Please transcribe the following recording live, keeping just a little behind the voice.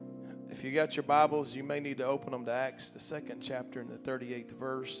If you got your Bibles, you may need to open them to Acts, the 2nd chapter and the 38th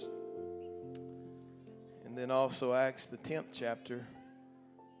verse. And then also Acts, the 10th chapter,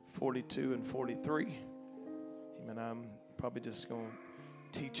 42 and 43. Amen. I'm probably just going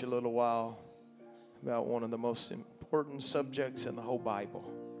to teach a little while about one of the most important subjects in the whole Bible.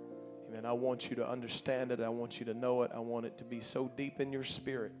 Amen. I want you to understand it. I want you to know it. I want it to be so deep in your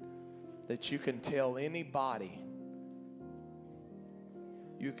spirit that you can tell anybody,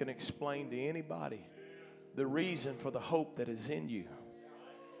 you can explain to anybody the reason for the hope that is in you.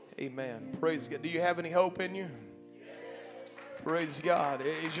 Amen. Praise God. Do you have any hope in you? Praise God.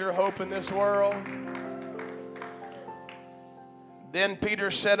 Is your hope in this world? Then Peter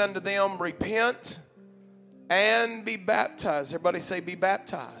said unto them, repent and be baptized. Everybody say, be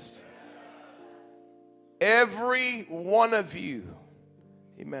baptized. Every one of you.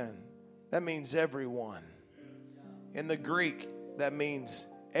 Amen. That means everyone. In the Greek, that means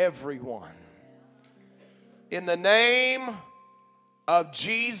everyone. In the name of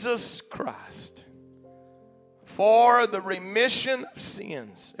Jesus Christ, for the remission of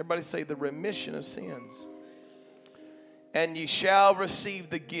sins. Everybody say the remission of sins. And ye shall receive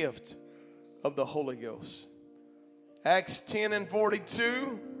the gift of the Holy Ghost. Acts 10 and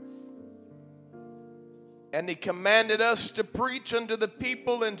 42. And he commanded us to preach unto the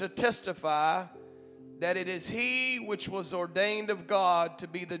people and to testify that it is he which was ordained of God to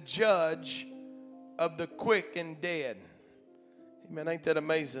be the judge of the quick and dead. Amen. Ain't that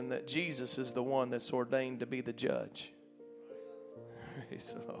amazing that Jesus is the one that's ordained to be the judge?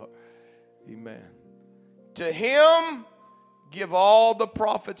 Praise the Lord. Amen. To him give all the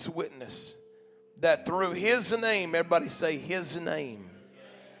prophets witness that through his name, everybody say his name,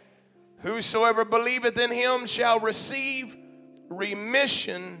 whosoever believeth in him shall receive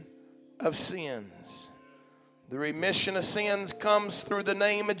remission of sins. The remission of sins comes through the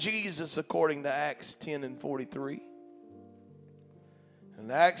name of Jesus according to Acts 10 and 43.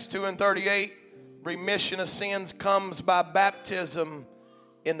 In Acts 2 and 38, remission of sins comes by baptism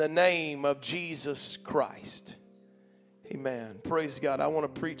in the name of Jesus Christ. Amen. Praise God. I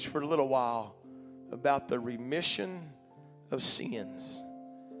want to preach for a little while about the remission of sins.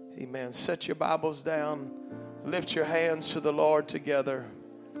 Amen. Set your Bibles down. Lift your hands to the Lord together.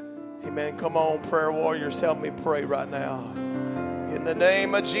 Amen. Come on, prayer warriors, help me pray right now. In the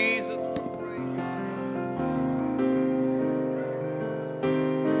name of Jesus, we pray, God.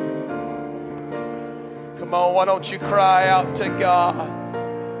 Come on, why don't you cry out to God?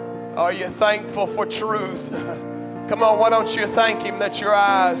 Are you thankful for truth? Come on, why don't you thank him that your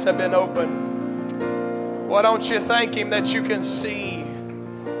eyes have been opened? Why don't you thank him that you can see?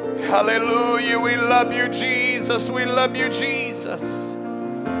 Hallelujah. We love you, Jesus. We love you, Jesus.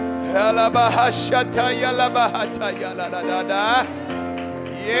 Hallelujah,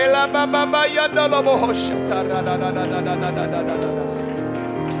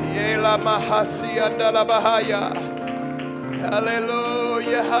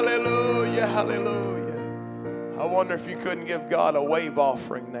 hallelujah, hallelujah. I wonder if you couldn't give God a wave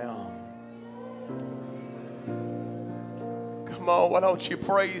offering now. Come on, why don't you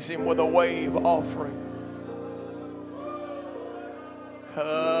praise him with a wave offering? I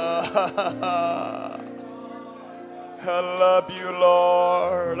love you,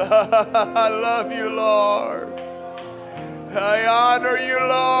 Lord. I love you, Lord. I honor you,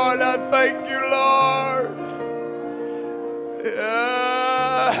 Lord. I thank you, Lord.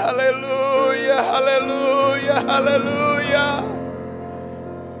 Hallelujah, hallelujah, hallelujah.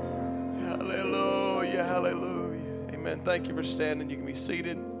 Hallelujah, hallelujah. Amen. Thank you for standing. You can be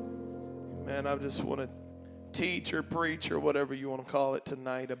seated. Man, I just want to teach or preach or whatever you want to call it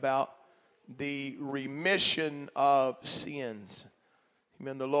tonight about the remission of sins.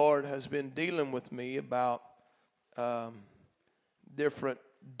 Amen. The Lord has been dealing with me about different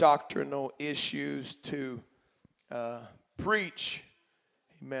doctrinal issues to preach,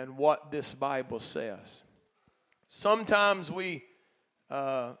 amen, what this Bible says. Sometimes we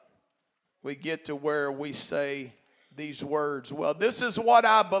get to where we say these words, well, this is what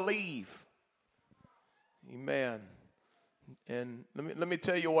I believe. Amen. And let me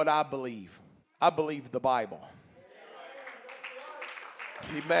tell you what I believe. I believe the Bible.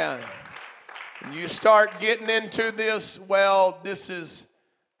 Amen. And you start getting into this, well, this is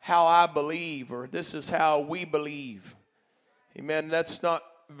how I believe, or this is how we believe. Amen. That's not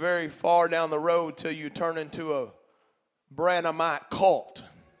very far down the road till you turn into a Branhamite cult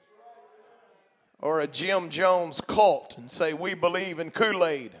or a Jim Jones cult and say, we believe in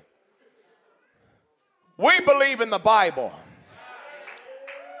Kool-Aid. We believe in the Bible.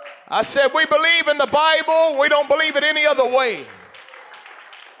 I said we believe in the Bible. We don't believe it any other way.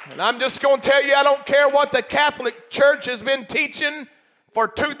 And I'm just going to tell you, I don't care what the Catholic Church has been teaching for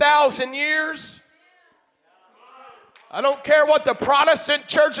 2,000 years. I don't care what the Protestant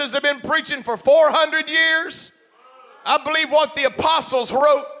churches have been preaching for 400 years. I believe what the apostles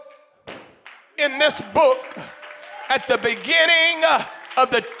wrote in this book at the beginning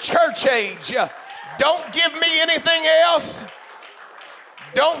of the church age. Don't give me anything else.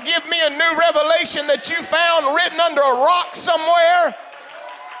 Don't give me a new revelation that you found written under a rock somewhere.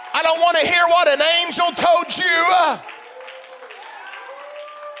 I don't want to hear what an angel told you.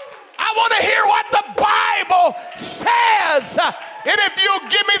 I want to hear what the Bible says. And if you'll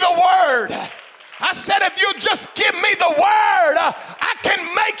give me the word, I said if you'll just give me the word, I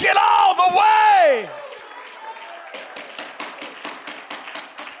can make it all the way.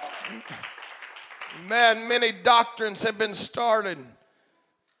 Man, many doctrines have been started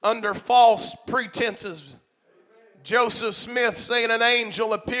under false pretenses. Joseph Smith saying an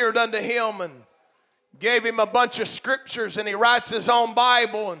angel appeared unto him and gave him a bunch of scriptures, and he writes his own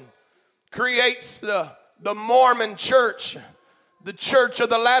Bible and creates the Mormon church, the Church of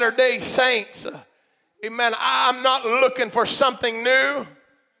the Latter-day Saints. Amen. I'm not looking for something new.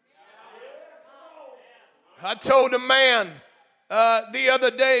 I told a man the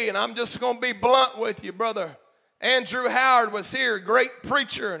other day, and I'm just going to be blunt with you, brother. Andrew Howard was here, great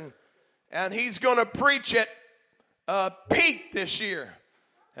preacher, and he's going to preach at Peak this year.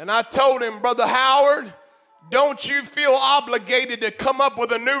 And I told him, Brother Howard, don't you feel obligated to come up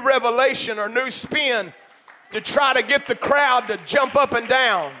with a new revelation or new spin to try to get the crowd to jump up and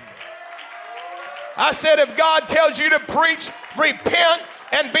down. I said, if God tells you to preach, repent,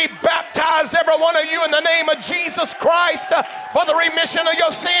 and be baptized, every one of you, in the name of Jesus Christ for the remission of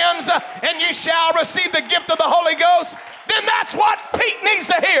your sins, and you shall receive the gift of the Holy Ghost, then that's what Pete needs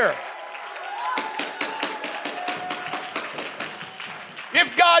to hear.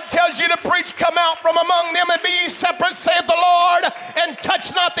 If God tells you to preach, come out from among them and be ye separate, saith the Lord, and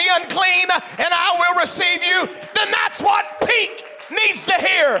touch not the unclean, and I will receive you, then that's what Pete needs to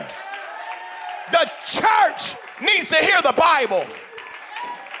hear. The church needs to hear the Bible.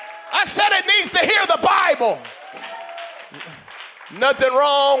 I said it needs to hear the Bible. Nothing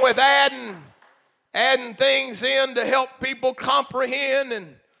wrong with adding things in to help people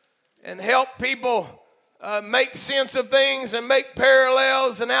comprehend and help people make sense of things and make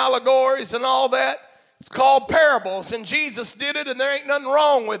parallels and allegories and all that. It's called parables, and Jesus did it, and there ain't nothing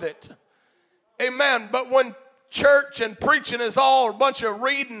wrong with it. Amen. But when church and preaching is all a bunch of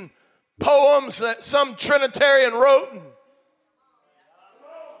reading poems that some Trinitarian wrote, and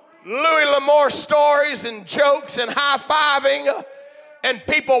Louis L'Amour stories and jokes and high-fiving, and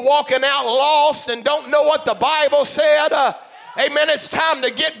people walking out lost and don't know what the Bible said, amen, it's time to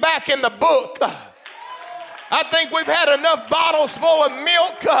get back in the book. I think we've had enough bottles full of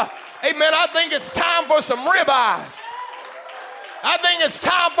milk. Amen. I think it's time for some ribeyes. I think it's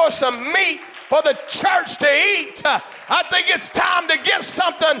time for some meat for the church to eat. I think it's time to get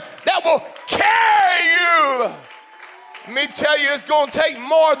something that will carry you. Let me tell you, it's going to take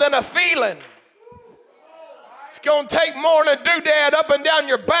more than a feeling. It's going to take more than a doodad up and down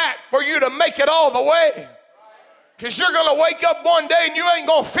your back for you to make it all the way. Because you're going to wake up one day and you ain't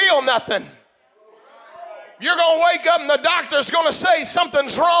going to feel nothing. You're going to wake up and the doctor's going to say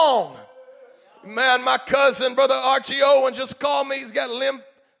something's wrong. Man, my cousin, Brother Archie Owen, just called me. He's got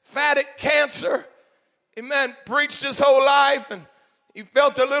lymphatic cancer. Amen. Preached his whole life, and he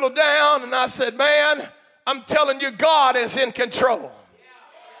felt a little down. And I said, man, I'm telling you, God is in control.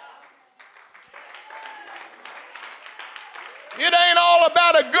 It ain't all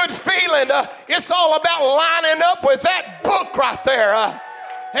about a good feeling. It's all about lining up with that book right there.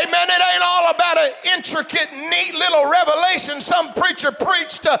 Amen. It ain't all about an intricate, neat little revelation some preacher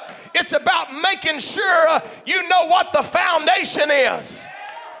preached. It's about making sure you know what the foundation is.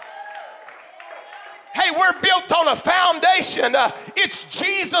 Hey, we're built on a foundation. It's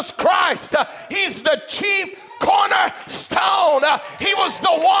Jesus Christ. He's the chief cornerstone. He was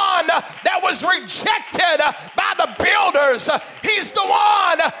the one that was rejected by the builders. He's the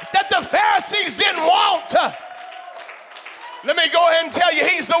one that the Pharisees didn't want. Let me go ahead and tell you,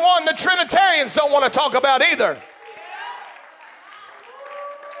 he's the one the Trinitarians don't want to talk about either.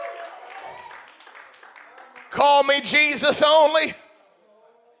 Call me Jesus only.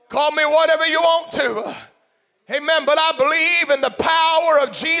 Call me whatever you want to. Amen. But I believe in the power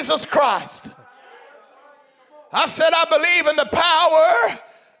of Jesus Christ. I said I believe in the power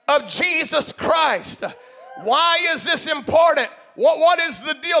of Jesus Christ. Why is this important? What is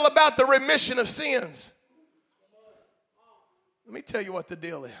the deal about the remission of sins? Let me tell you what the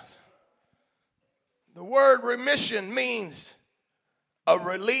deal is. The word remission means a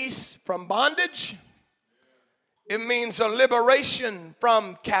release from bondage. It means a liberation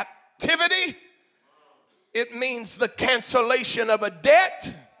from captivity. It means the cancellation of a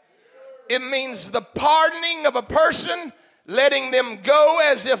debt. It means the pardoning of a person, letting them go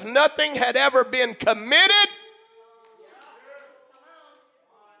as if nothing had ever been committed.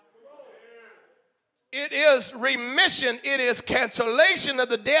 It is remission. It is cancellation of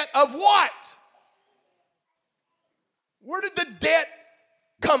the debt of what? Where did the debt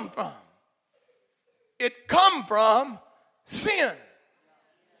come from? It come from sin.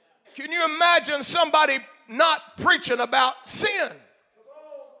 Can you imagine somebody not preaching about sin?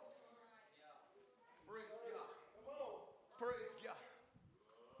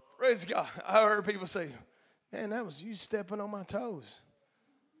 Praise God. I heard people say, man, that was you stepping on my toes.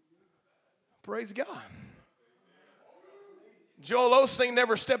 Praise God. Joel Osteen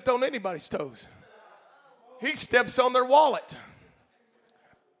never stepped on anybody's toes. He steps on their wallet.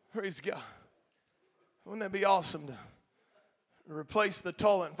 Praise God. Wouldn't that be awesome to replace the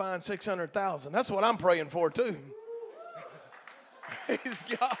toilet and find $600,000? That's what I'm praying for too. Praise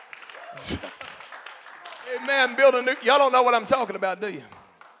God. Amen. Build a new. Y'all don't know what I'm talking about, do you?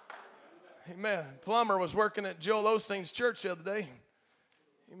 Amen. Plumber was working at Joel Osteen's church the other day.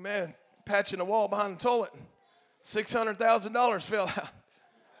 Amen. Patching the wall behind the toilet. $600,000 fell out.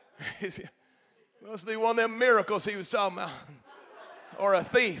 Must be one of them miracles he was talking about. Or a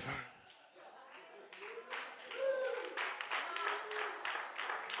thief.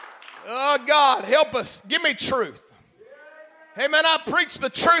 Oh, God, help us. Give me truth. Hey, man, I preach the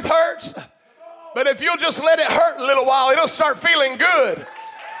truth hurts. But if you'll just let it hurt a little while, it'll start feeling good.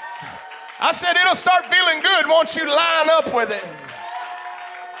 I said it'll start feeling good once you line up with it.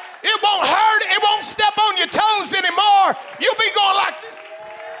 It won't hurt. It won't step on your toes anymore. You'll be going like this.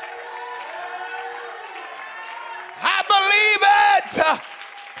 I believe it.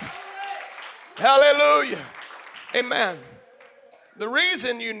 Hallelujah. Amen. The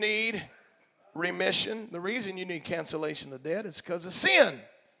reason you need remission, the reason you need cancellation of debt is because of sin.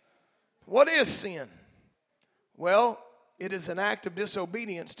 What is sin? Well, it is an act of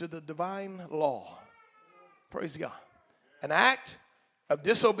disobedience to the divine law. Praise God. An act of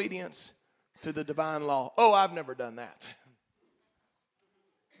disobedience to the divine law. Oh, I've never done that.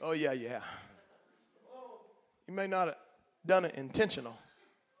 Oh, yeah. You may not have done it intentional,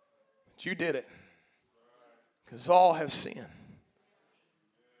 but you did it. Because all have sinned.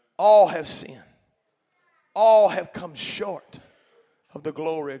 All have sinned. All have come short of the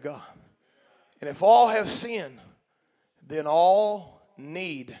glory of God. And if all have sinned, then all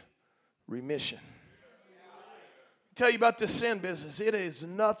need remission. Tell you about this sin business. It is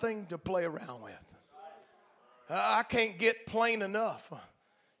nothing to play around with. I can't get plain enough.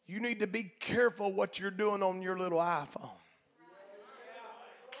 You need to be careful what you're doing on your little iPhone.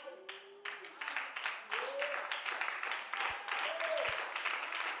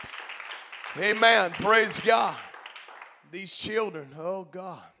 Amen. Praise God. These children, oh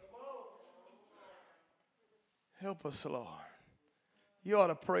God. Help us, Lord. You ought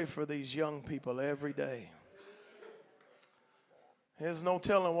to pray for these young people every day. There's no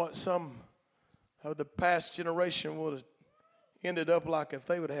telling what some of the past generation would have ended up like if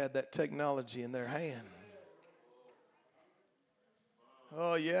they would have had that technology in their hand.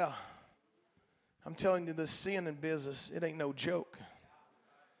 Oh, yeah. I'm telling you, the sin in business, it ain't no joke.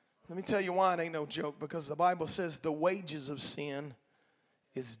 Let me tell you why it ain't no joke. Because the Bible says the wages of sin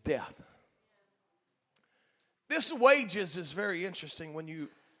is death. This wages is very interesting when you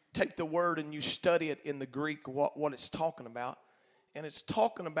take the word and you study it in the Greek, what it's talking about. And it's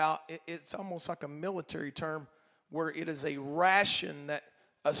talking about, it's almost like a military term where it is a ration that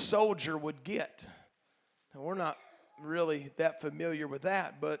a soldier would get. Now, we're not really that familiar with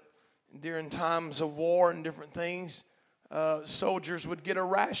that, but during times of war and different things, soldiers would get a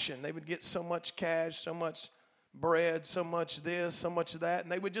ration. They would get so much cash, so much bread, so much this, so much of that,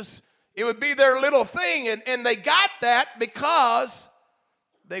 and they would just, it would be their little thing, and they got that because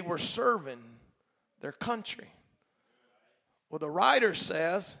they were serving their country. Well, the writer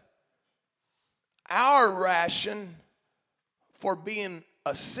says, our ration for being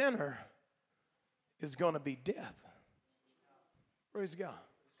a sinner is going to be death. Praise God.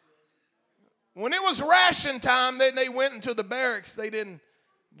 When it was ration time, they went into the barracks. They didn't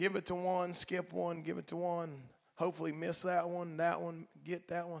give it to one, skip one, give it to one, hopefully miss that one, get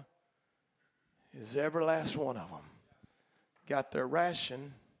that one. Is every last one of them got their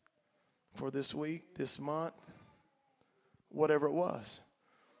ration for this week, this month, whatever it was.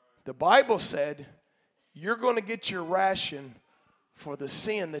 The Bible said you're going to get your ration for the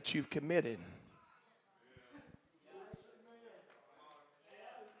sin that you've committed.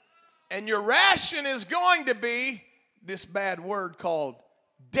 And your ration is going to be this bad word called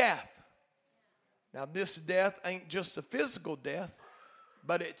death. Now, this death ain't just a physical death,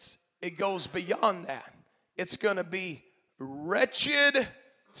 but it goes beyond that. It's going to be wretched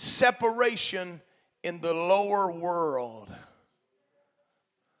separation in the lower world.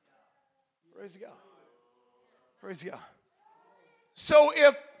 Praise God. Praise God. So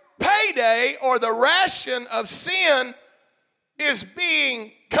if payday or the ration of sin is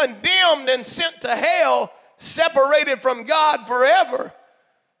being condemned and sent to hell, separated from God forever,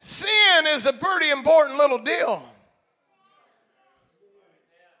 sin is a pretty important little deal.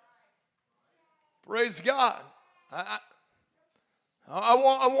 Praise God. I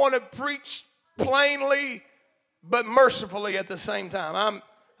want to preach plainly but mercifully at the same time.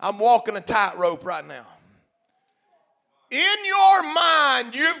 I'm walking a tightrope right now. In your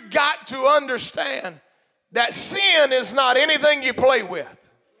mind, you've got to understand that sin is not anything you play with.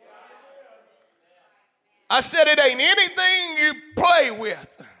 I said it ain't anything you play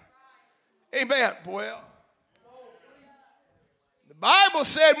with. Amen. Well, the Bible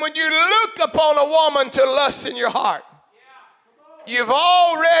said when you look upon a woman to lust in your heart, you've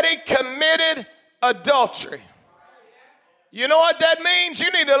already committed adultery. You know what that means?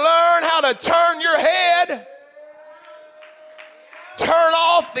 You need to learn how to turn your head, turn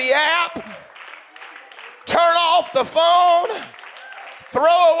off the app, turn off the phone, throw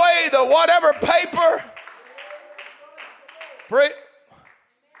away the whatever paper.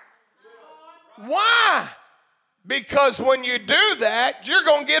 Why? Because when you do that, you're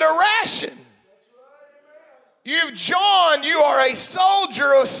going to get a ration. You are a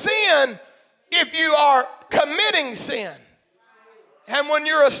soldier of sin if you are committing sin. And when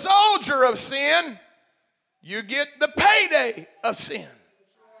you're a soldier of sin, you get the payday of sin.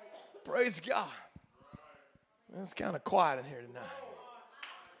 Praise God. It's kind of quiet in here tonight.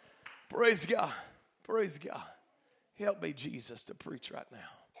 Praise God. Praise God. Help me, Jesus, to preach right now.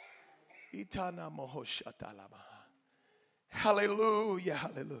 Hallelujah,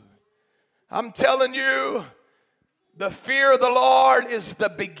 hallelujah. I'm telling you, the fear of the Lord is the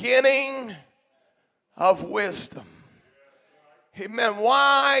beginning of wisdom. Amen.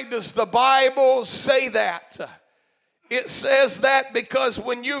 Why does the Bible say that? It says that because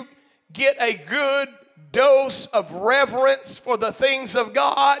when you get a good dose of reverence for the things of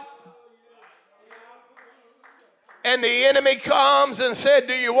God, and the enemy comes and said,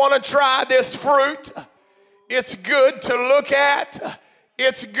 do you want to try this fruit? It's good to look at.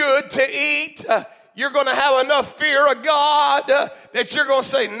 It's good to eat. You're going to have enough fear of God that you're going to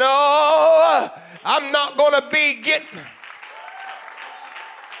say, no, I'm not going to be getting.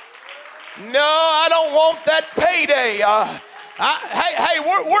 No, I don't want that payday.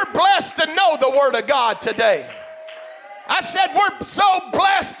 We're blessed to know the Word of God today. I said we're so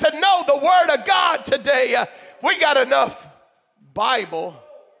blessed to know the Word of God today. We got enough Bible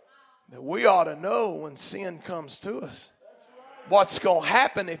that we ought to know when sin comes to us. What's going to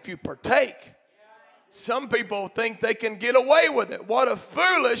happen if you partake? Some people think they can get away with it. What a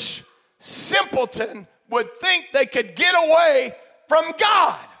foolish simpleton would think they could get away from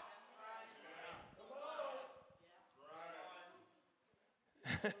God.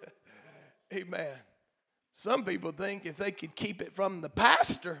 Amen. Some people think if they could keep it from the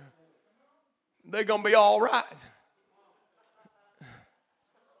pastor, they're going to be all right.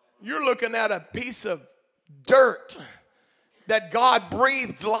 You're looking at a piece of dirt that God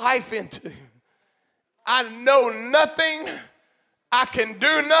breathed life into. I know nothing. I can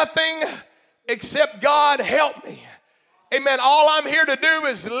do nothing except God help me. Amen. All I'm here to do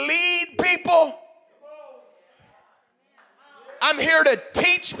is lead people. I'm here to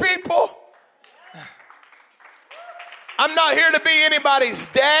teach people. I'm not here to be anybody's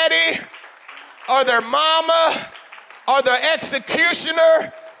daddy or their mama or their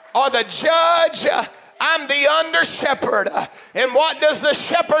executioner or the judge. I'm the under shepherd. And what does the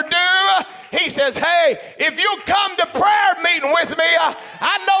shepherd do? He says, hey, if you come to prayer meeting with me,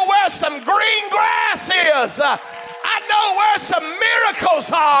 I know where some green grass is. I know where some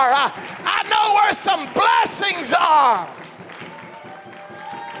miracles are. I know where some blessings are.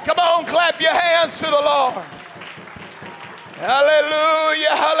 Come on, clap your hands to the Lord.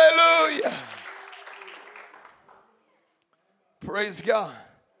 Hallelujah, hallelujah. Praise God.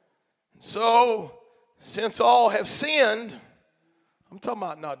 So, since all have sinned, I'm talking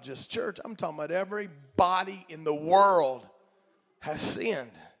about not just church, I'm talking about everybody in the world has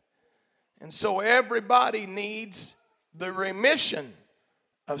sinned. And so everybody needs the remission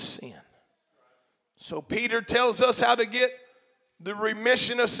of sin. So Peter tells us how to get the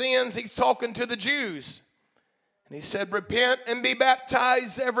remission of sins. He's talking to the Jews. And he said, repent and be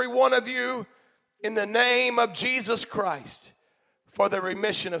baptized, every one of you, in the name of Jesus Christ for the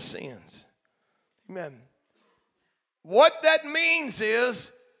remission of sins. Amen. What that means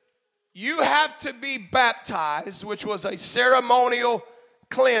is you have to be baptized, which was a ceremonial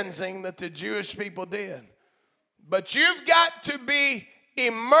cleansing that the Jewish people did. But you've got to be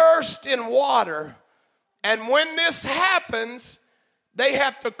immersed in water. And when this happens, they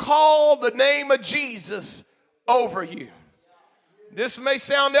have to call the name of Jesus over you. This may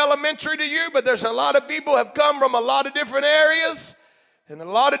sound elementary to you, but there's a lot of people have come from a lot of different areas and a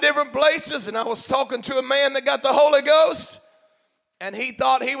lot of different places. And I was talking to a man that got the Holy Ghost, and he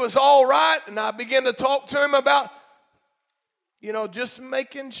thought he was all right. And I began to talk to him about, just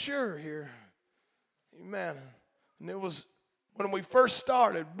making sure here. Amen. And it was when we first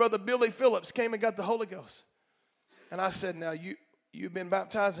started, Brother Billy Phillips came and got the Holy Ghost. And I said, now you've been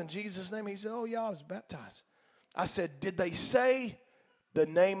baptized in Jesus' name? He said, oh yeah, I was baptized. I said, did they say the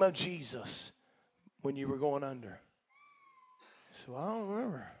name of Jesus when you were going under? He said, well, I don't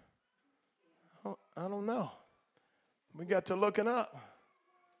remember. I don't know. We got to looking up,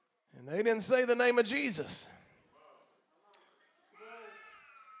 and they didn't say the name of Jesus.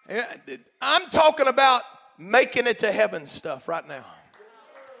 I'm talking about making it to heaven stuff right now.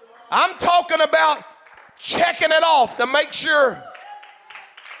 I'm talking about checking it off to make sure.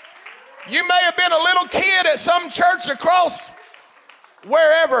 You may have been a little kid at some church across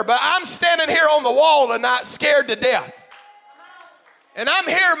wherever, but I'm standing here on the wall tonight scared to death. And I'm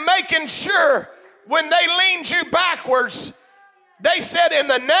here making sure when they leaned you backwards, they said, in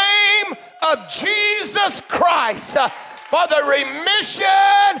the name of Jesus Christ, for the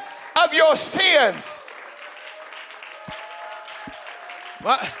remission of your sins.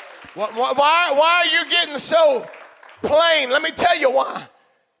 Why are you getting so plain? Let me tell you why.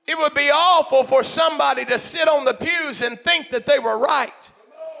 It would be awful for somebody to sit on the pews and think that they were right.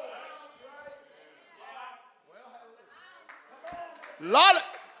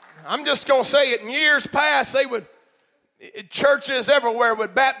 I'm just going to say it, in years past, churches everywhere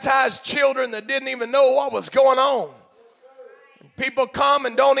would baptize children that didn't even know what was going on. People come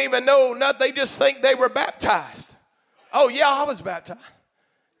and don't even know nothing. They just think they were baptized. Oh, yeah, I was baptized.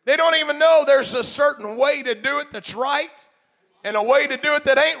 They don't even know there's a certain way to do it that's right and a way to do it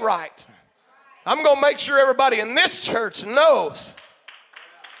that ain't right. I'm going to make sure everybody in this church knows.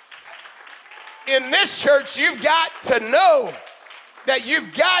 In this church, you've got to know that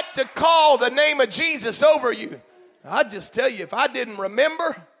you've got to call the name of Jesus over you. I just tell you, if I didn't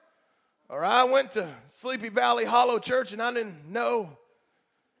remember, or I went to Sleepy Valley Hollow Church and I didn't know,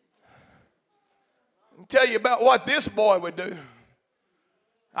 I'll tell you about what this boy would do.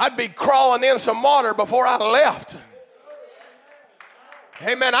 I'd be crawling in some water before I left.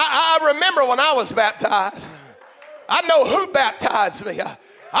 Amen. I remember when I was baptized. I know who baptized me.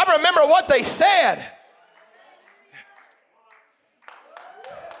 I remember what they said.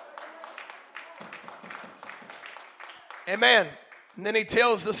 Amen. And then he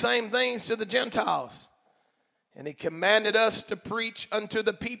tells the same things to the Gentiles. And he commanded us to preach unto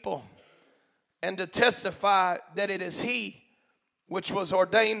the people and to testify that it is he which was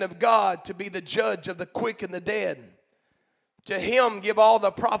ordained of God to be the judge of the quick and the dead. To him give all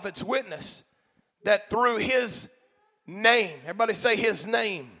the prophets witness that through his name, everybody say his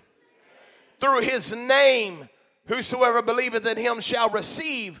name. Through his name, whosoever believeth in him shall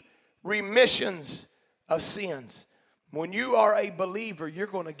receive remissions of sins. When you are a believer, you're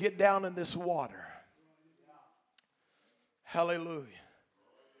going to get down in this water. Hallelujah.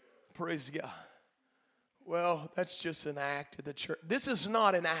 Praise God. Well, that's just an act of the church. This is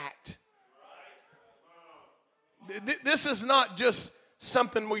not an act. This is not just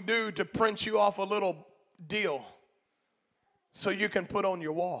something we do to print you off a little deal so you can put on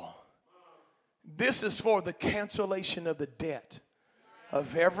your wall. This is for the cancellation of the debt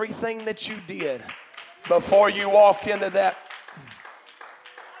of everything that you did before you walked into that.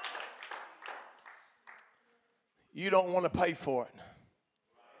 You don't want to pay for it.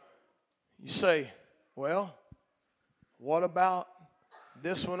 You say, well, what about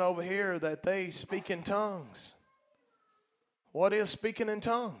this one over here that they speak in tongues? What is speaking in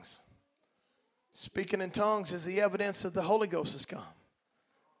tongues? Speaking in tongues is the evidence that the Holy Ghost has come.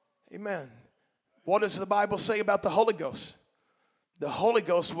 Amen. What does the Bible say about the Holy Ghost? The Holy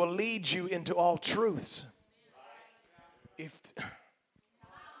Ghost will lead you into all truths. If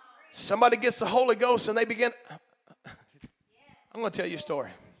somebody gets the Holy Ghost and they begin, I'm going to tell you a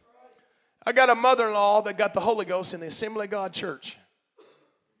story. I got a mother-in-law that got the Holy Ghost in the Assembly of God church.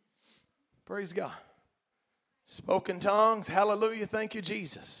 Praise God. Spoken tongues. Hallelujah. Thank you,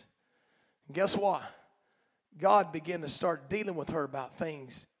 Jesus. And guess what? God began to start dealing with her about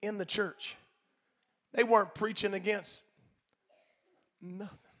things in the church. They weren't preaching against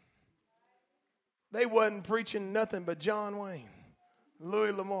nothing. They wasn't preaching nothing but John Wayne,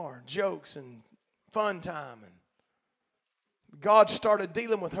 Louis Lamar, jokes and fun time. And God started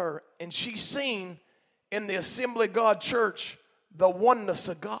dealing with her, and she seen in the Assembly of God church the oneness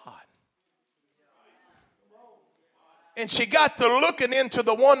of God. And she got to looking into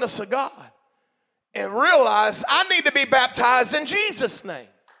the oneness of God and realized, I need to be baptized in Jesus' name.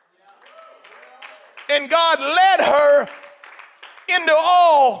 And God led her into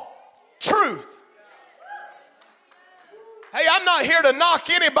all truth. Hey, I'm not here to knock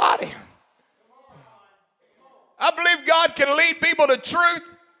anybody. I believe God can lead people to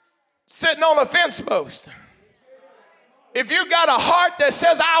truth sitting on a fence post. If you got a heart that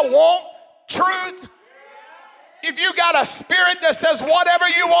says, I want truth, if you got a spirit that says, whatever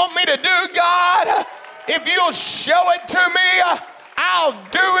you want me to do, God, if you'll show it to me, I'll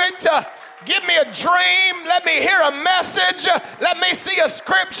do it. Give me a dream. Let me hear a message. Let me see a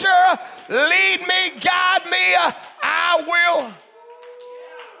scripture. Lead me, guide me. I will.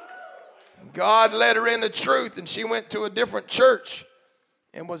 God led her into truth, and she went to a different church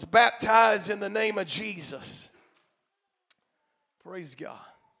and was baptized in the name of Jesus. Praise God.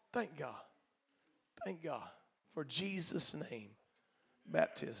 Thank God. Thank God for Jesus' name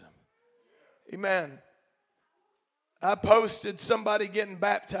baptism. Amen. I posted somebody getting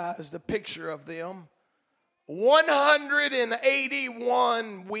baptized, a picture of them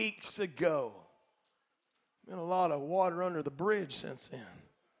 181 weeks ago. Been a lot of water under the bridge since then.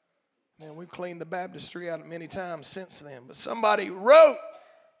 Man, we've cleaned the baptistry out many times since then. But somebody wrote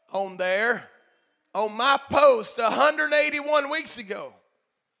on there, on my post 181 weeks ago.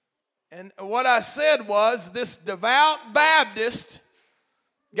 And what I said was, this devout Baptist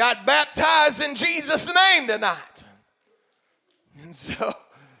got baptized in Jesus' name tonight. And so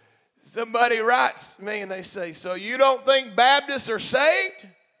somebody writes me and they say, so you don't think Baptists are saved?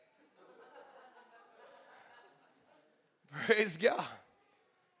 Praise God.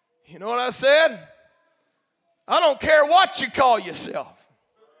 You know what I said? I don't care what you call yourself.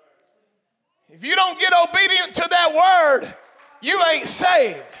 If you don't get obedient to that word, you ain't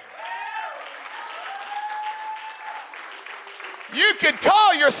saved. You could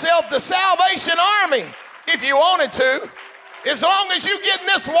call yourself the Salvation Army if you wanted to. As long as you get in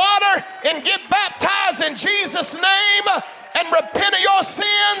this water and get baptized in Jesus' name and repent of your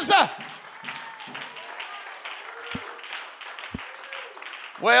sins.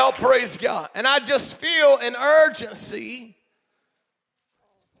 Well, praise God. And I just feel an urgency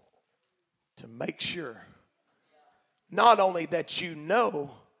to make sure not only that you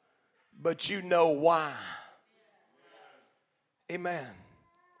know, but you know why. Amen.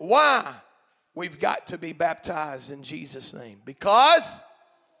 Why we've got to be baptized in Jesus' name? Because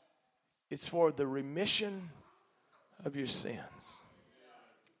it's for the remission of your sins.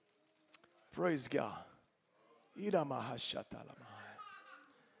 Praise God.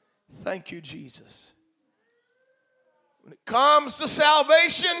 Thank you, Jesus. When it comes to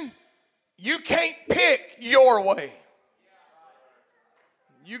salvation, you can't pick your way.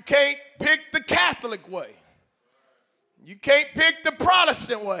 You can't pick the Catholic way. You can't pick the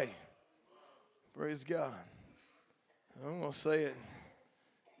Protestant way. Praise God. I'm going to say it.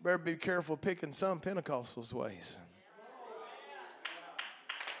 Better be careful picking some Pentecostals' ways.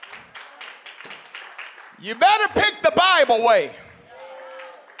 You better pick the Bible way.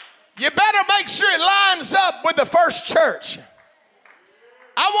 You better make sure it lines up with the first church.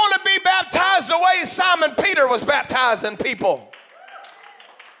 I want to be baptized the way Simon Peter was baptizing people.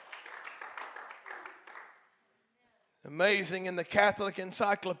 Amazing, in the Catholic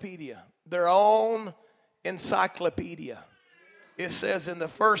Encyclopedia, their own encyclopedia, it says in the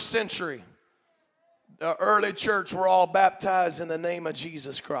first century, the early church were all baptized in the name of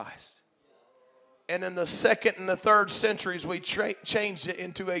Jesus Christ. And in the second and the third centuries, we changed it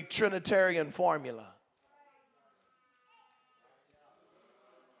into a Trinitarian formula.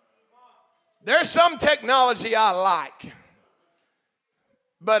 There's some technology I like,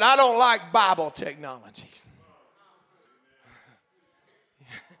 but I don't like Bible technology.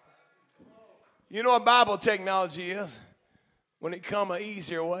 You know what Bible technology is? When it come an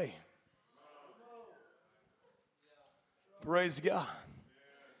easier way. Praise God.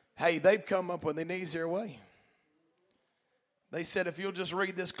 Hey, they've come up with an easier way. They said, if you'll just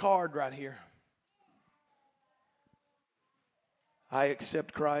read this card right here. I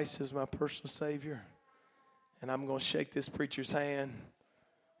accept Christ as my personal Savior. And I'm going to shake this preacher's hand.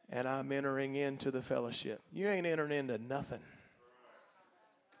 And I'm entering into the fellowship. You ain't entering into nothing.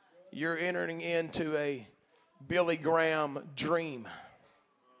 You're entering into a Billy Graham dream.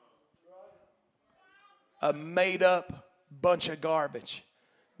 A made-up bunch of garbage.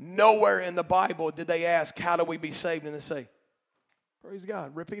 Nowhere in the Bible did they ask, how do we be saved? And they say, praise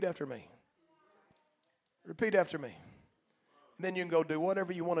God, repeat after me. Repeat after me. And then you can go do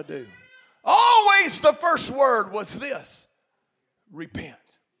whatever you want to do. Always the first word was this: repent.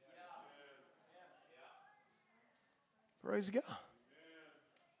 Praise God.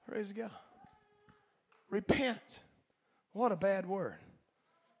 Praise God. Repent. What a bad word.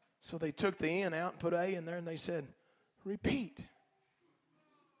 So they took the N out and put A in there and they said, repeat.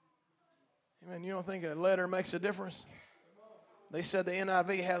 Amen. You don't think a letter makes a difference? They said the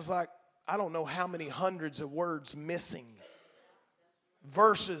NIV has like, I don't know how many hundreds of words missing.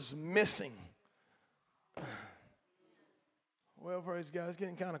 Verses missing. Well, praise God, it's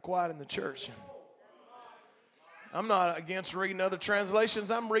getting kind of quiet in the church. I'm not against reading other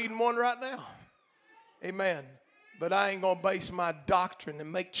translations. I'm reading one right now. Amen. But I ain't going to base my doctrine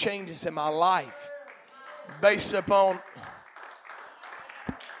and make changes in my life based upon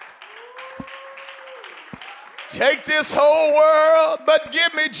take this whole world, but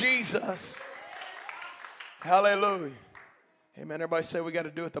give me Jesus. Hallelujah. Amen. Everybody say we got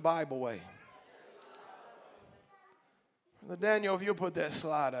to do it the Bible way. Brother Daniel, if you'll put that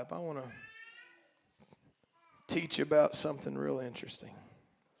slide up, I want to teach you about something real interesting.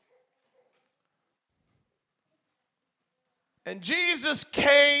 And Jesus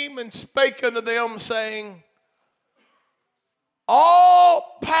came and spake unto them, saying,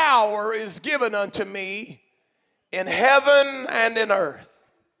 all power is given unto me in heaven and in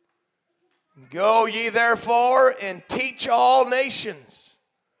earth. Go ye therefore and teach all nations,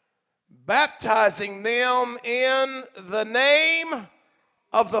 baptizing them in the name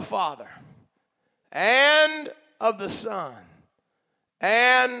of the Father and of the Son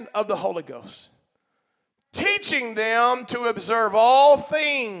and of the Holy Ghost, teaching them to observe all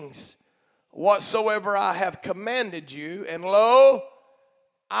things whatsoever I have commanded you. And lo,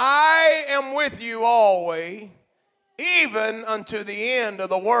 I am with you always, even unto the end of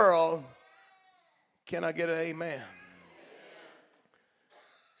the world. Can I get an amen?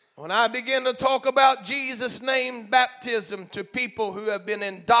 When I begin to talk about Jesus' name baptism to people who have been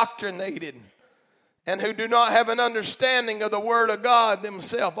indoctrinated and who do not have an understanding of the Word of God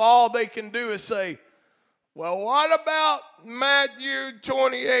themselves, all they can do is say, well, what about Matthew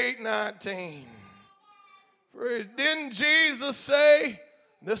 28:19? Didn't Jesus say,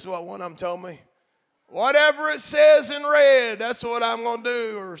 this is what one of them told me, whatever it says in red, that's what I'm going to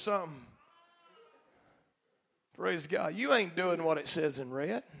do or something. Praise God. You ain't doing what it says in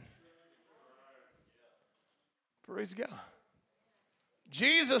red. Praise God.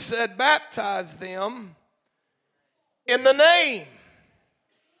 Jesus said, baptize them in the name.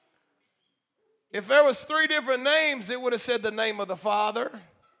 If there was 3 different names, it would have said the name of the Father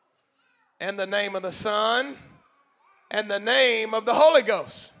and the name of the Son and the name of the Holy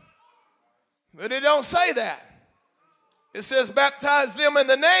Ghost. But it don't say that. It says baptize them in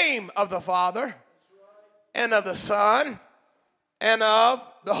the name of the Father and of the Son and of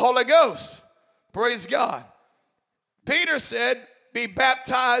the Holy Ghost. Praise God. Peter said, be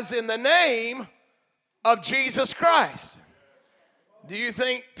baptized in the name of Jesus Christ. Do you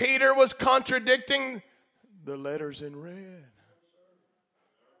think Peter was contradicting the letters in red?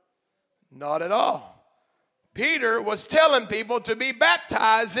 Not at all. Peter was telling people to be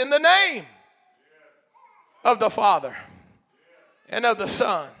baptized in the name of the Father and of the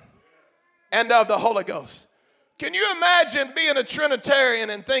Son and of the Holy Ghost. Can you imagine being a Trinitarian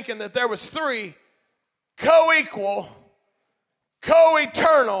and thinking that there was 3 co-equal,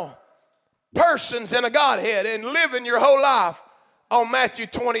 co-eternal persons in a Godhead and living your whole life on Matthew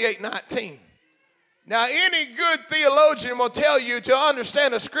 28:19. Now, any good theologian will tell you to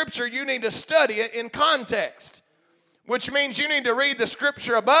understand a scripture, you need to study it in context, which means you need to read the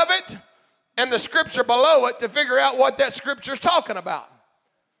scripture above it and the scripture below it to figure out what that scripture is talking about.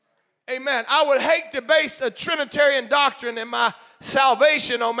 Amen. I would hate to base a Trinitarian doctrine in my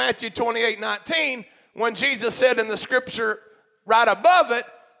salvation on Matthew 28:19 when Jesus said in the scripture right above it,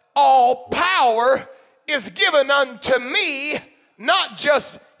 all power is given unto me, not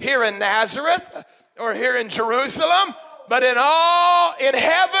just here in Nazareth or here in Jerusalem, but in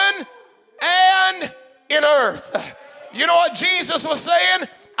heaven and in earth. You know what Jesus was saying?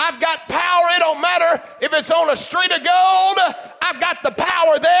 I've got power. It don't matter if it's on a street of gold. I've got the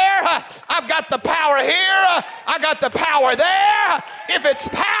power there. I've got the power here. I got the power there. If it's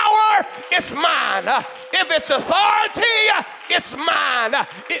power, it's mine. If it's authority, it's mine.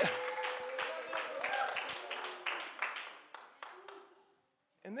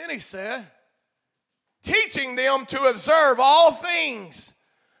 And then he said, teaching them to observe all things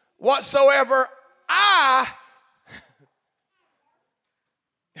whatsoever I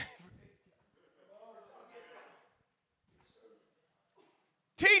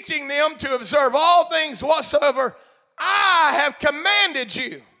teaching them to observe all things whatsoever I have commanded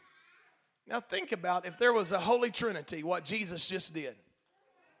you. Now think about if there was a Holy Trinity, what Jesus just did.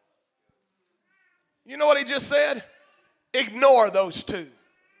 You know what he just said? Ignore those two.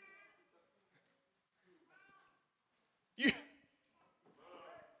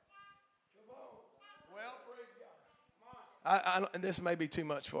 This may be too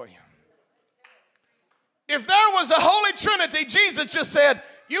much for you. If there was a Holy Trinity, Jesus just said,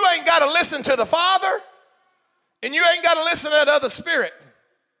 you ain't got to listen to the Father and you ain't got to listen to that other spirit.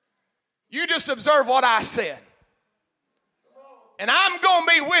 You just observe what I said. And I'm going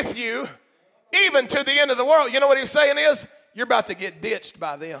to be with you even to the end of the world. You know what he was saying is, you're about to get ditched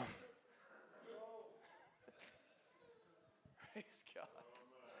by them. Praise God.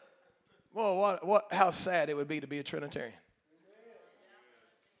 Well, how sad it would be to be a Trinitarian.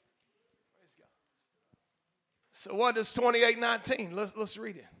 Praise God. So what does 28:19? Let's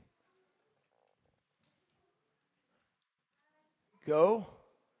read it. Go,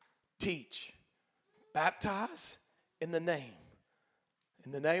 teach, baptize in the name.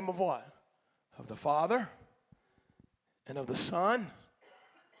 In the name of what? Of the Father and of the Son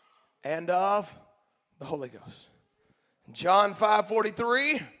and of the Holy Ghost. John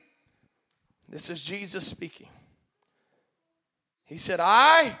 5:43, this is Jesus speaking. He said,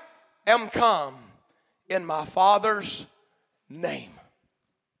 I am come in my Father's name.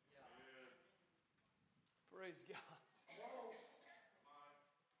 Praise God.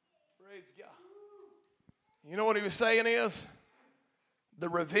 Praise God. You know what he was saying is, the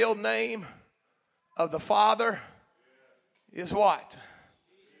revealed name of the Father is what?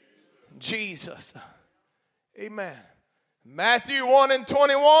 Jesus. Amen. Matthew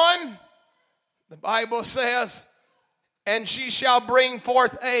 1:21, the Bible says, and she shall bring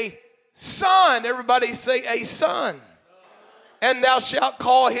forth a son. Everybody say a son. And thou shalt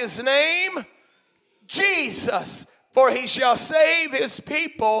call his name Jesus, for he shall save his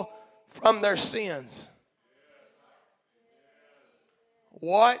people from their sins.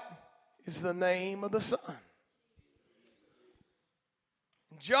 What is the name of the Son?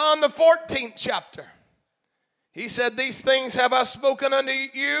 John the 14th chapter. He said, these things have I spoken unto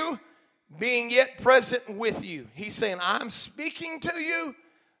you, being yet present with you. He's saying, I'm speaking to you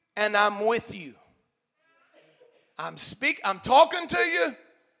and I'm with you. I'm talking to you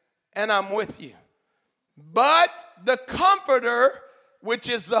and I'm with you. But the Comforter, which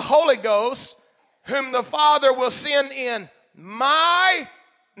is the Holy Ghost, whom the Father will send in my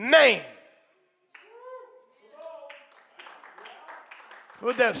name.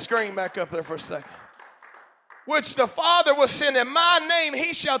 Put that screen back up there for a second. Which the Father will send in my name,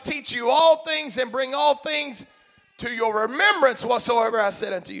 he shall teach you all things and bring all things to your remembrance whatsoever I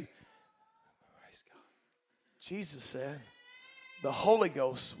said unto you. Praise God. Jesus said the Holy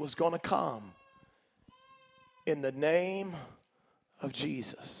Ghost was going to come in the name of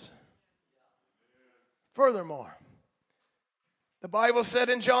Jesus. Furthermore, the Bible said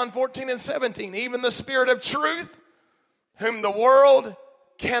in John 14:17, even the Spirit of truth, whom the world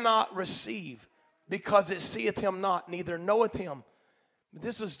cannot receive, because it seeth him not, neither knoweth him.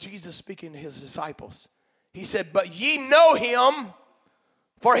 This is Jesus speaking to his disciples. He said, but ye know him,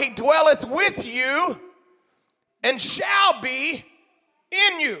 for he dwelleth with you, and shall be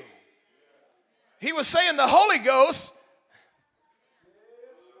in you. He was saying the Holy Ghost,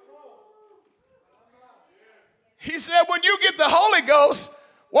 he said, when you get the Holy Ghost,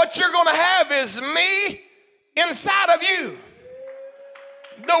 what you're going to have is me inside of you.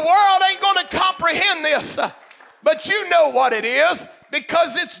 The world ain't going to comprehend this, but you know what it is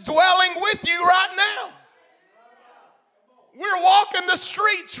because it's dwelling with you right now. We're walking the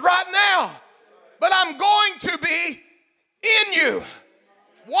streets right now, but I'm going to be in you.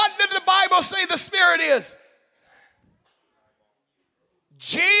 What did the Bible say the Spirit is?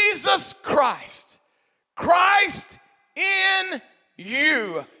 Jesus Christ. Christ in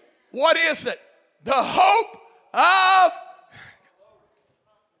you. What is it? The hope of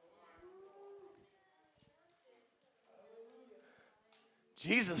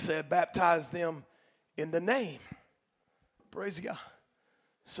Jesus said, baptize them in the name. Praise God.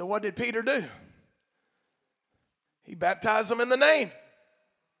 So what did Peter do? He baptized them in the name.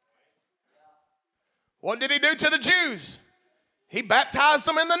 What did he do to the Jews? He baptized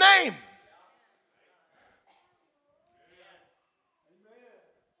them in the name.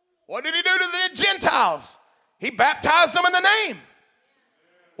 What did he do to the Gentiles? He baptized them in the name.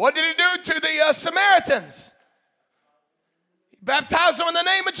 What did he do to the Samaritans? He baptized them in the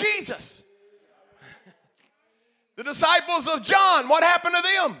name of Jesus. The disciples of John, what happened to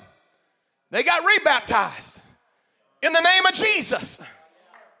them? They got rebaptized in the name of Jesus.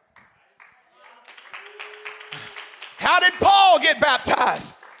 How did Paul get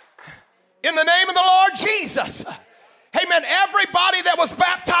baptized? In the name of the Lord Jesus. Amen. Everybody that was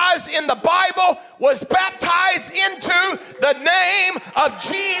baptized in the Bible was baptized into the name of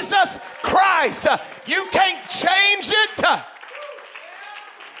Jesus Christ. You can't change it.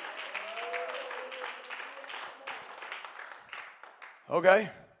 Okay.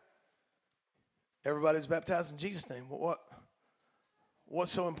 Everybody's baptized in Jesus' name.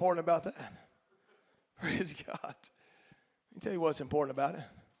 What's so important about that? Praise God. Let me tell you what's important about it.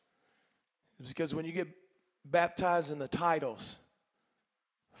 It's because when you get baptized in the titles,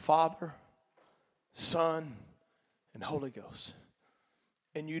 Father, Son, and Holy Ghost,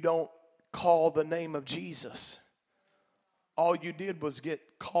 and you don't call the name of Jesus, all you did was get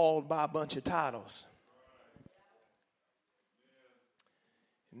called by a bunch of titles.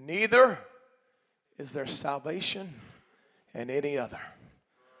 Neither is there salvation in any other.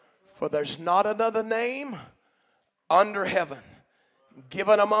 For there's not another name under heaven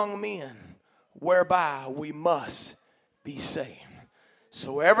given among men whereby we must be saved.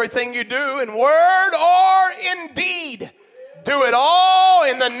 So everything you do in word or in deed, do it all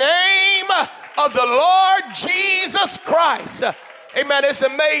in the name of the Lord Jesus Christ. Amen. It's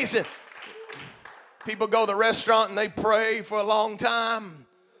amazing. People go to the restaurant and they pray for a long time.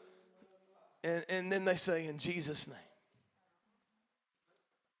 And then they say, in Jesus' name.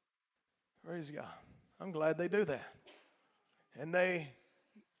 Praise God. I'm glad they do that. And they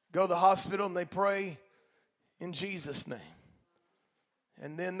go to the hospital and they pray in Jesus' name.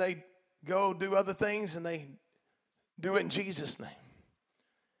 And then they go do other things and they do it in Jesus' name.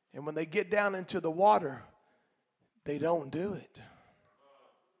 And when they get down into the water, they don't do it.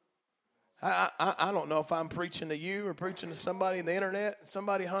 I don't know if I'm preaching to you or preaching to somebody in the internet,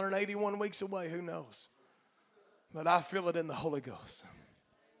 somebody 181 weeks away, who knows? But I feel it in the Holy Ghost.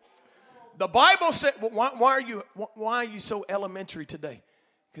 The Bible said, why are you so elementary today?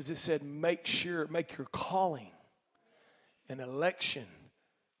 Because it said, make your calling and election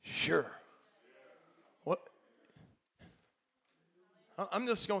sure. What? I'm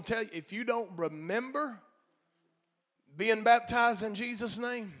just going to tell you, if you don't remember being baptized in Jesus'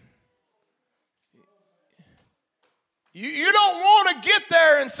 name, you don't want to get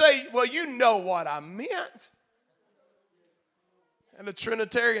there and say, well, you know what I meant. And the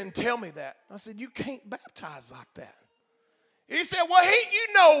Trinitarian tell me that. I said, you can't baptize like that. He said, well,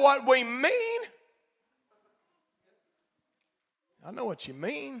 you know what we mean. I know what you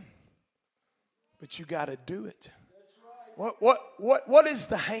mean, but you got to do it. What is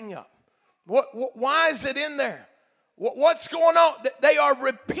the hang up? Why is it in there? What's going on? They are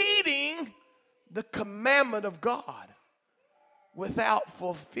repeating the commandment of God without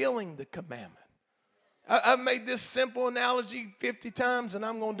fulfilling the commandment. I've made this simple analogy 50 times, and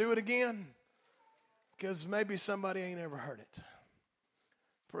I'm going to do it again because maybe somebody ain't ever heard it.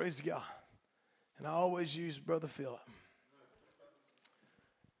 Praise God. And I always use Brother Philip.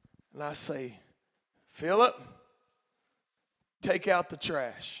 And I say, Philip, take out the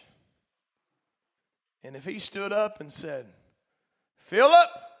trash. And if he stood up and said, Philip,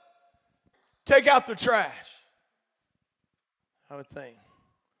 take out the trash, I would think,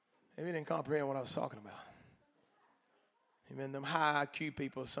 maybe he didn't comprehend what I was talking about. Amen. Them high IQ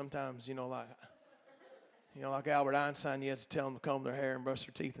people sometimes, like Albert Einstein, you had to tell them to comb their hair and brush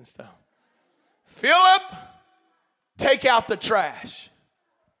their teeth and stuff. Philip, take out the trash.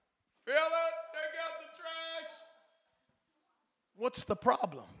 Philip, take out the trash. What's the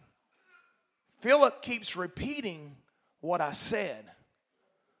problem? Philip keeps repeating what I said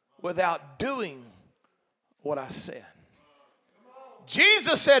without doing what I said.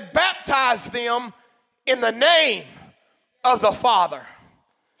 Jesus said, baptize them in the name of the Father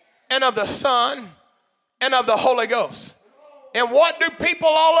and of the Son and of the Holy Ghost. And what do people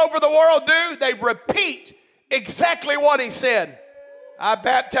all over the world do? They repeat exactly what he said. I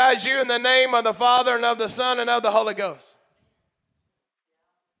baptize you in the name of the Father and of the Son and of the Holy Ghost.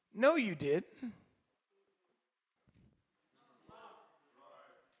 No, you didn't.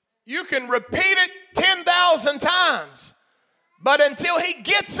 You can repeat it 10,000 times. But until he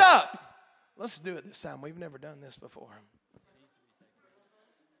gets up, let's do it this time. We've never done this before.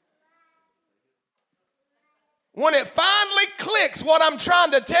 When it finally clicks, what I'm trying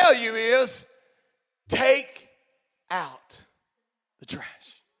to tell you is take out the trash.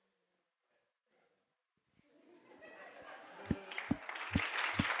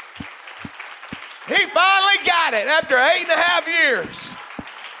 He finally got it after 8.5 years.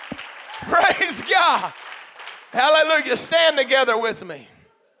 Praise God. Hallelujah. Stand together with me.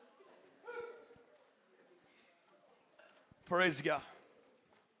 Praise God.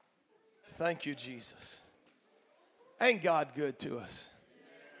 Thank you, Jesus. Ain't God good to us?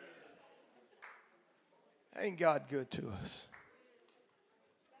 Ain't God good to us?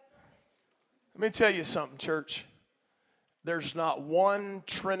 Let me tell you something, church. There's not one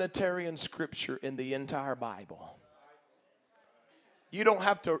Trinitarian scripture in the entire Bible. You don't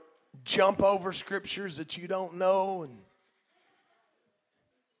have to jump over scriptures that you don't know. And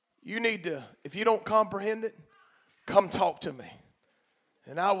you need to, if you don't comprehend it, come talk to me.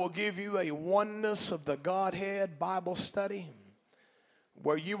 And I will give you a oneness of the Godhead Bible study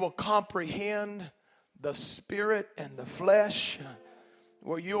where you will comprehend the spirit and the flesh,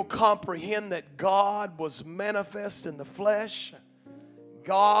 where you'll comprehend that God was manifest in the flesh.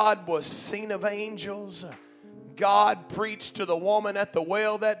 God was seen of angels. God preached to the woman at the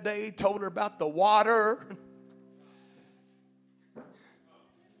well that day, told her about the water.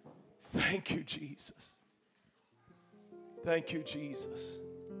 Thank you, Jesus. Thank you, Jesus.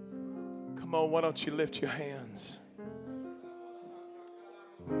 Come on, why don't you lift your hands?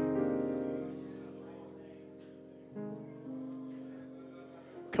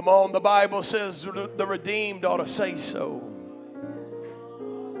 Come on, the Bible says the redeemed ought to say so.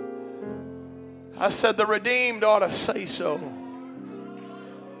 I said the redeemed ought to say so.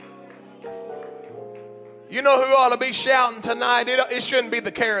 You know who ought to be shouting tonight? It shouldn't be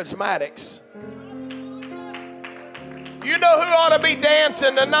the charismatics. You know who ought to be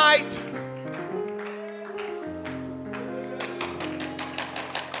dancing tonight?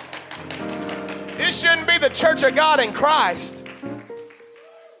 It shouldn't be the Church of God in Christ.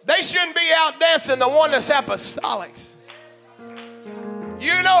 They shouldn't be out dancing the Oneness Apostolics.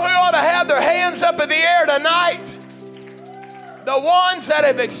 You know who ought to have their hands up in the air tonight? The ones that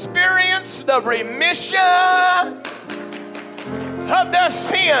have experienced the remission of their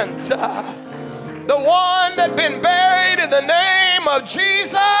sins. The one that been buried in the name of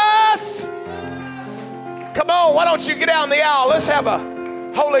Jesus. Come on, why don't you get out in the aisle? Let's have a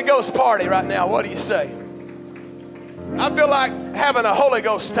Holy Ghost party right now. What do you say? I feel like having a Holy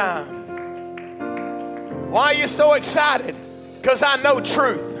Ghost time. Why are you so excited? Because I know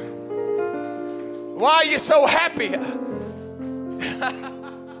truth. Why are you so happy?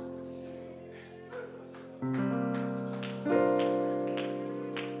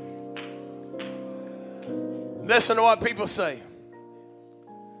 Listen to what people say.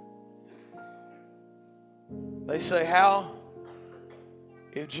 They say, how?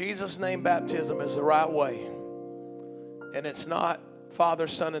 If Jesus' name baptism is the right way, and it's not Father,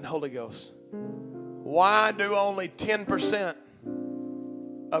 Son, and Holy Ghost, why do only 10%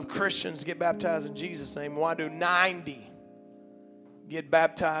 of Christians get baptized in Jesus' name? Why do 90 get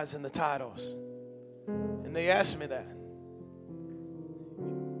baptized in the titles? And they ask me that.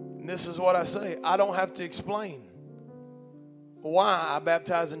 And this is what I say. I don't have to explain why I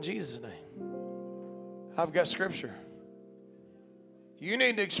baptize in Jesus' name. I've got scripture. You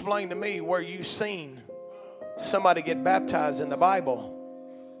need to explain to me where you've seen somebody get baptized in the Bible.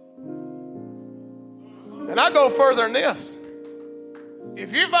 And I go further than this.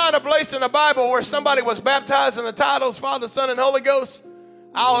 If you find a place in the Bible where somebody was baptized in the titles Father, Son, and Holy Ghost,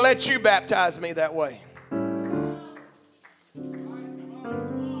 I'll let you baptize me that way.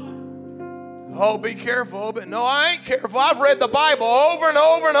 Oh, be careful. But no, I ain't careful. I've read the Bible over and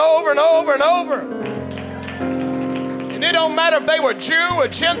over and over and over and over. And it don't matter if they were Jew or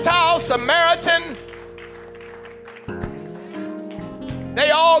Gentile, Samaritan.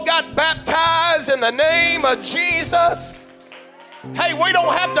 They all got baptized in the name of Jesus. Hey, we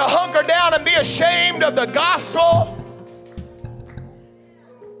don't have to hunker down and be ashamed of the gospel.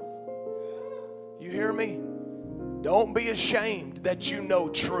 You hear me? Don't be ashamed that you know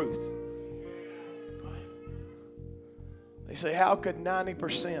truth. They say, how could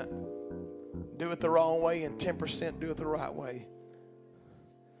 90% do it the wrong way and 10% do it the right way?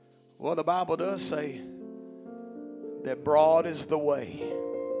 Well, the Bible does say that broad is the way.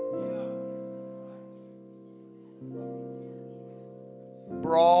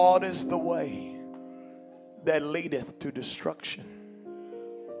 Broad is the way that leadeth to destruction.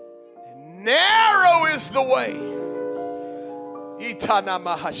 And narrow is the way.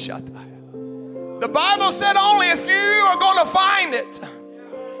 The Bible said only a few are going to find it.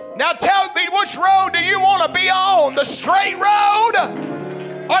 Now tell me, which road do you want to be on? The straight road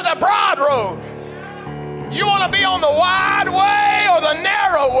or the broad road? You want to be on the wide way or the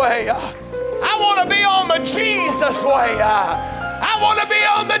narrow way? I want to be on the Jesus way. I want to be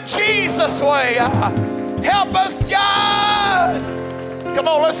on the Jesus way. Help us, God. Come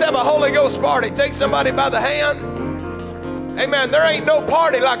on, let's have a Holy Ghost party. Take somebody by the hand. Amen. There ain't no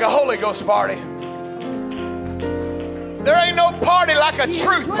party like a Holy Ghost party. There ain't no party like a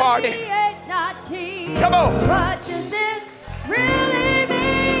truth party. Come on. What does this really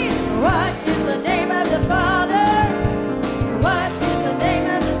mean? What is the name of the Father? What is the name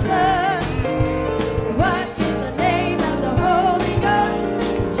of the Son? What is the name of the Holy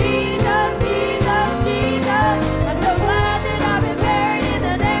Ghost? Jesus, Jesus, Jesus. I'm so glad that I've been buried in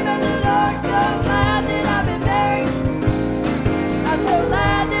the name of the Lord. So glad that I've been buried. I'm so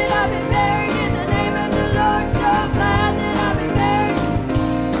glad that I've been buried in the name of the Lord. So glad that I've been buried.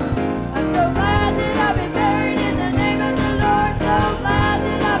 I'm so glad that I've been buried in the name of the Lord. So glad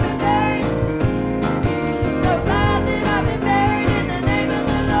that I've been buried. So glad that I've been buried in the name of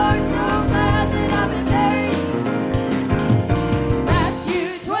the Lord. So glad that I've been buried.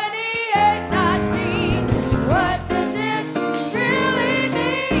 Matthew 28:19. What does it really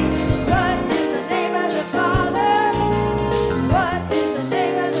mean? What is the name of the Father? What is the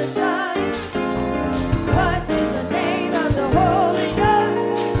name of the Son? What is the name of the Holy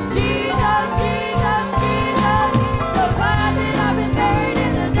Ghost? Jesus, Jesus, Jesus. So glad that I've been buried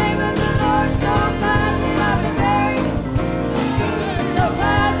in the name of the Lord. So glad that I've been buried. So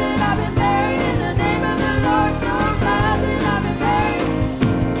glad that I've been buried in the name of the Lord. So glad that I've been buried.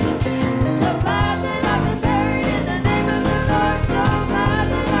 So glad that I've been buried in the name of the Lord. So glad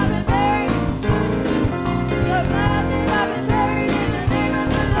that I've been buried. So glad that I've been buried in the name of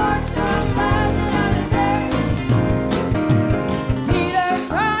the Lord. So glad that I've been buried. Peter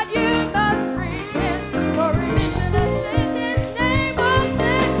cried, you must repent for remission of sin. His name was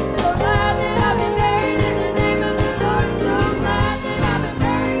sin. So glad that I've been buried in the name of the Lord. So glad that I've been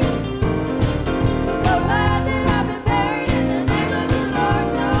buried. So glad that I've been buried in the name of the Lord.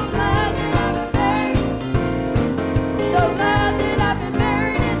 So glad that I've been buried. So glad that I've been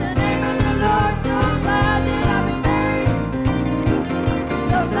buried in the name of the Lord. So glad that I've been buried.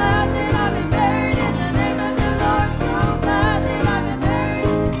 So glad that I've been buried in the name of the Lord. So glad that I've been buried.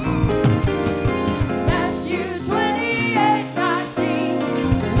 Matthew 28:19.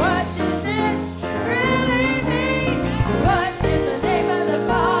 What does it really mean? What is the name of the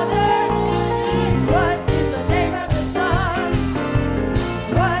Father? What is the name of the Son?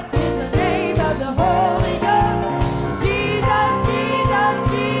 What is the name of the Holy Ghost? Jesus, Jesus,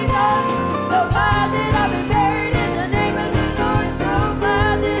 Jesus. So glad that I've been buried in the name of the Lord. So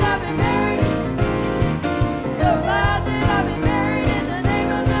glad that I've been buried. So glad that I've been buried in the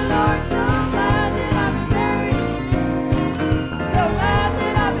name of the Lord. So glad that I've been buried. So glad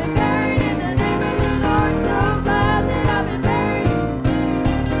that I've been buried in the name of the Lord. So glad that I've been buried.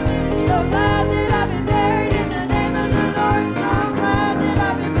 So glad that I've been buried in the name of the Lord. So glad that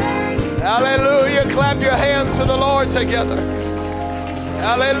I've been buried. Hallelujah. Clap your hands to the Lord together.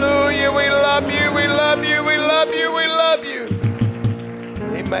 Hallelujah. We love you. We love you. We love you. We love you.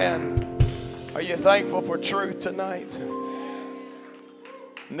 Amen. Are you thankful for truth tonight?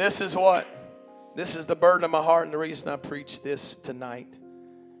 And this is the burden of my heart, and the reason I preach this tonight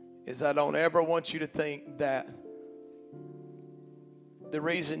is I don't ever want you to think that the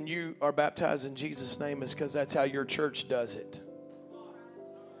reason you are baptized in Jesus' name is because that's how your church does it.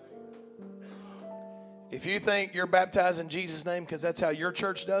 If you think you're baptized in Jesus' name because that's how your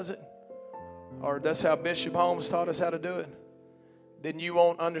church does it, or that's how Bishop Holmes taught us how to do it, then you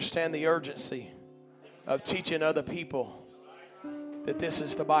won't understand the urgency of teaching other people that this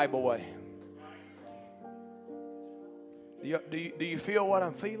is the Bible way. Do you feel what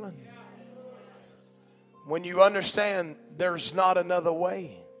I'm feeling? When you understand there's not another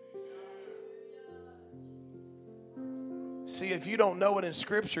way. See, if you don't know it in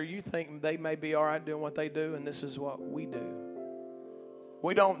Scripture, you think they may be all right doing what they do, and this is what we do.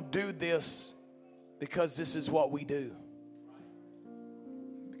 We don't do this because this is what we do.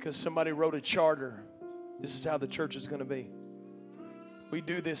 Because somebody wrote a charter. This is how the church is going to be. We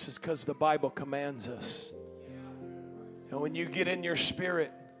do this is because the Bible commands us. And when you get in your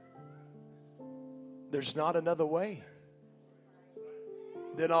spirit, there's not another way.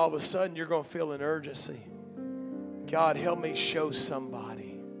 Then all of a sudden you're going to feel an urgency. God, help me show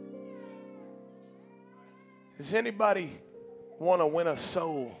somebody. Does anybody want to win a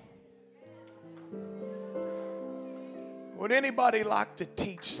soul? Would anybody like to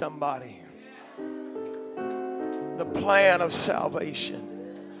teach somebody the plan of salvation?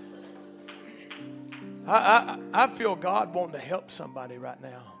 I feel God wanting to help somebody right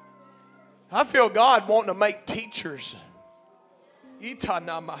now. I feel God wanting to make teachers.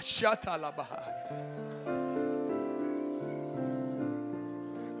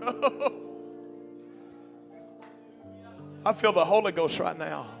 I feel the Holy Ghost right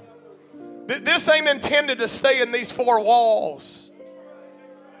now. This ain't intended to stay in these four walls.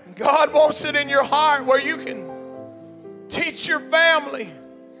 God wants it in your heart where you can teach your family.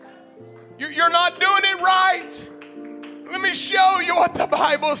 You're not doing it right. Let me show you what the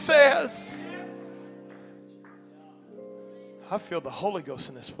Bible says. I feel the Holy Ghost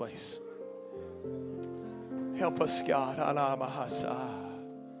in this place. Help us, God.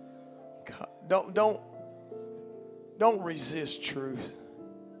 God, don't resist truth.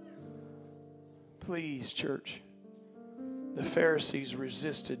 Please, church. The Pharisees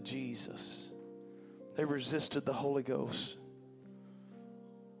resisted Jesus. They resisted the Holy Ghost.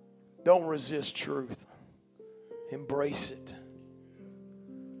 Don't resist truth. Embrace it.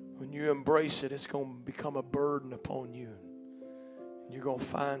 When you embrace it, it's going to become a burden upon you. You're going to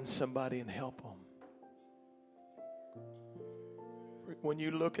find somebody and help them. When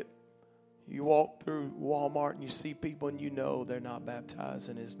you walk through Walmart and you see people and you know they're not baptized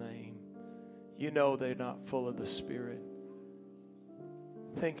in His name. You know they're not full of the Spirit.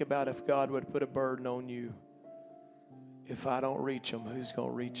 Think about if God would put a burden on you. If I don't reach them, who's going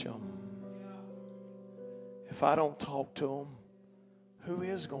to reach them? If I don't talk to them, who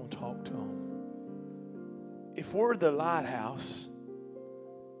is going to talk to them? If we're the lighthouse,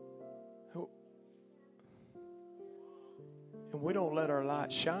 and we don't let our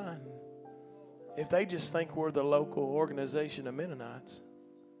light shine, if they just think we're the local organization of Mennonites,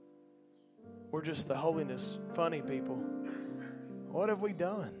 we're just the holiness funny people, what have we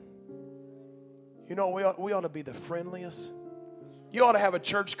done? You know, we ought to be the friendliest. You ought to have a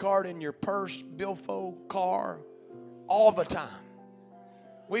church card in your purse, billfold, car, all the time.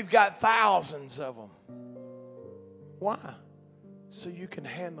 We've got thousands of them. Why? So you can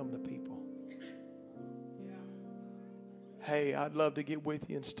hand them to people. Hey, I'd love to get with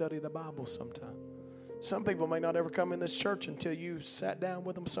you and study the Bible sometime. Some people may not ever come in this church until you sat down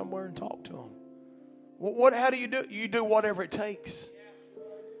with them somewhere and talked to them. How do you do it? You do whatever it takes.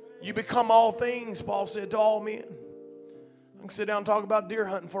 You become all things, Paul said, to all men. I can sit down and talk about deer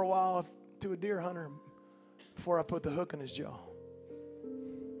hunting for a while to a deer hunter before I put the hook in his jaw.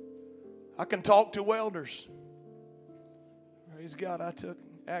 I can talk to welders. Praise God, I took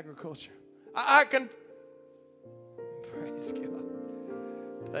agriculture. I can... Praise God.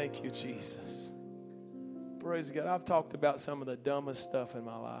 Thank you, Jesus. Praise God. I've talked about some of the dumbest stuff in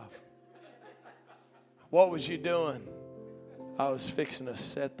my life. What was you doing? I was fixing to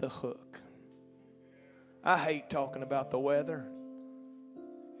set the hook. I hate talking about the weather.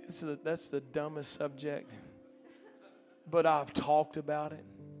 That's the dumbest subject. But I've talked about it.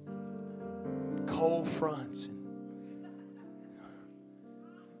 Cold fronts and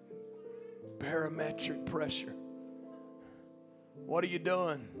barometric pressure. What are you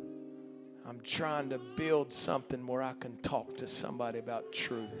doing? I'm trying to build something where I can talk to somebody about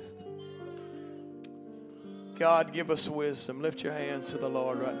truth. God, give us wisdom. Lift your hands to the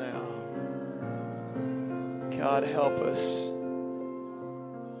Lord right now. God, help us.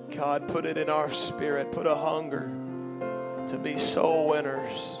 God, put it in our spirit. Put a hunger to be soul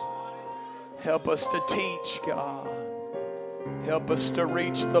winners. Help us to teach, God. Help us to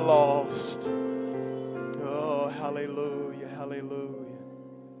reach the lost. Oh, hallelujah, hallelujah.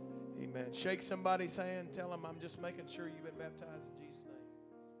 Amen. Shake somebody's hand. Tell them, I'm just making sure you've been baptized in Jesus.